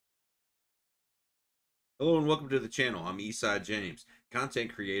Hello and welcome to the channel. I'm Eastside James,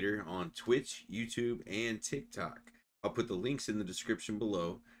 content creator on Twitch, YouTube, and TikTok. I'll put the links in the description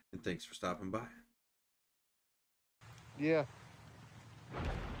below, and thanks for stopping by. Yeah.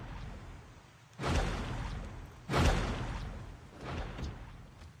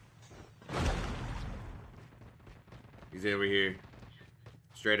 He's over here,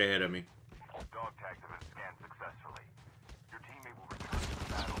 straight ahead of me. Dog tags have been scanned successfully. Your teammate will return to the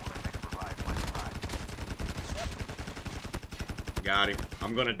battle when the next revive flight arrives. Got him.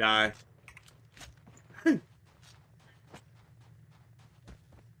 I'm gonna die.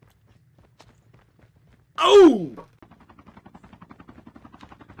 Oh!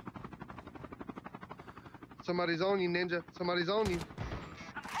 Somebody's on you, Ninja. Somebody's on you.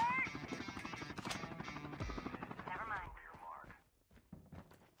 Never mind. Your mark.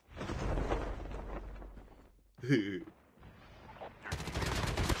 Your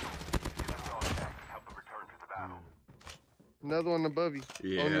dog tags help them return to the battle. Another one above you.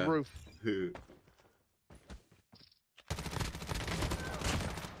 Yeah. On the roof.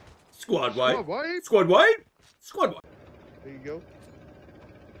 Squad wipe. Squad wipe. Squad wipe. Squad wipe. There you go.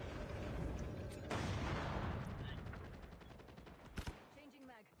 Changing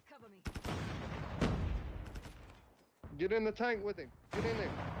mag. Cover me. Get in the tank with him. Get in there.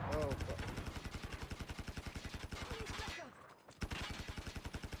 Oh, fuck.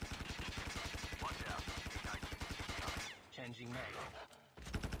 Watch out. Changing mag.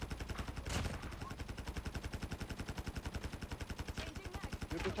 Changing mag.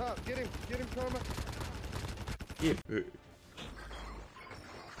 Get the top. Get him. Get him, Karma. Yeah.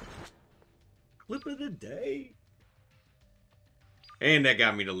 Clip of the day. And that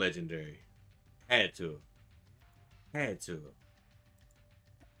got me the legendary. Had to. Had to.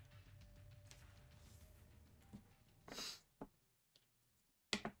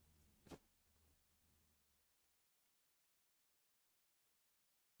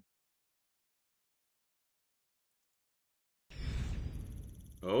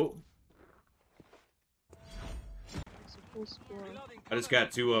 Oh. I just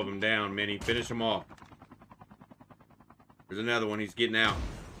got two of them down, Minnie. Finish them off. There's another one. He's getting out.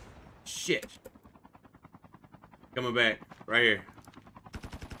 Shit. Coming back. Right here.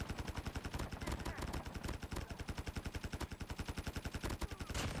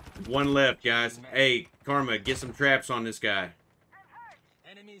 One left, guys. Hey, Karma, get some traps on this guy.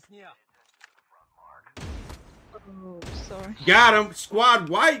 Enemies near. Oh, sorry. Got him. Squad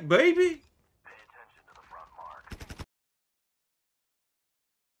white, baby. Pay attention to the front mark. If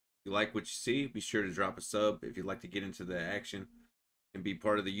you like what you see, be sure to drop a sub. If you'd like to get into the action and be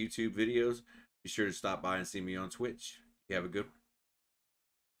part of the YouTube videos, be sure to stop by and see me on Twitch. You have a good one.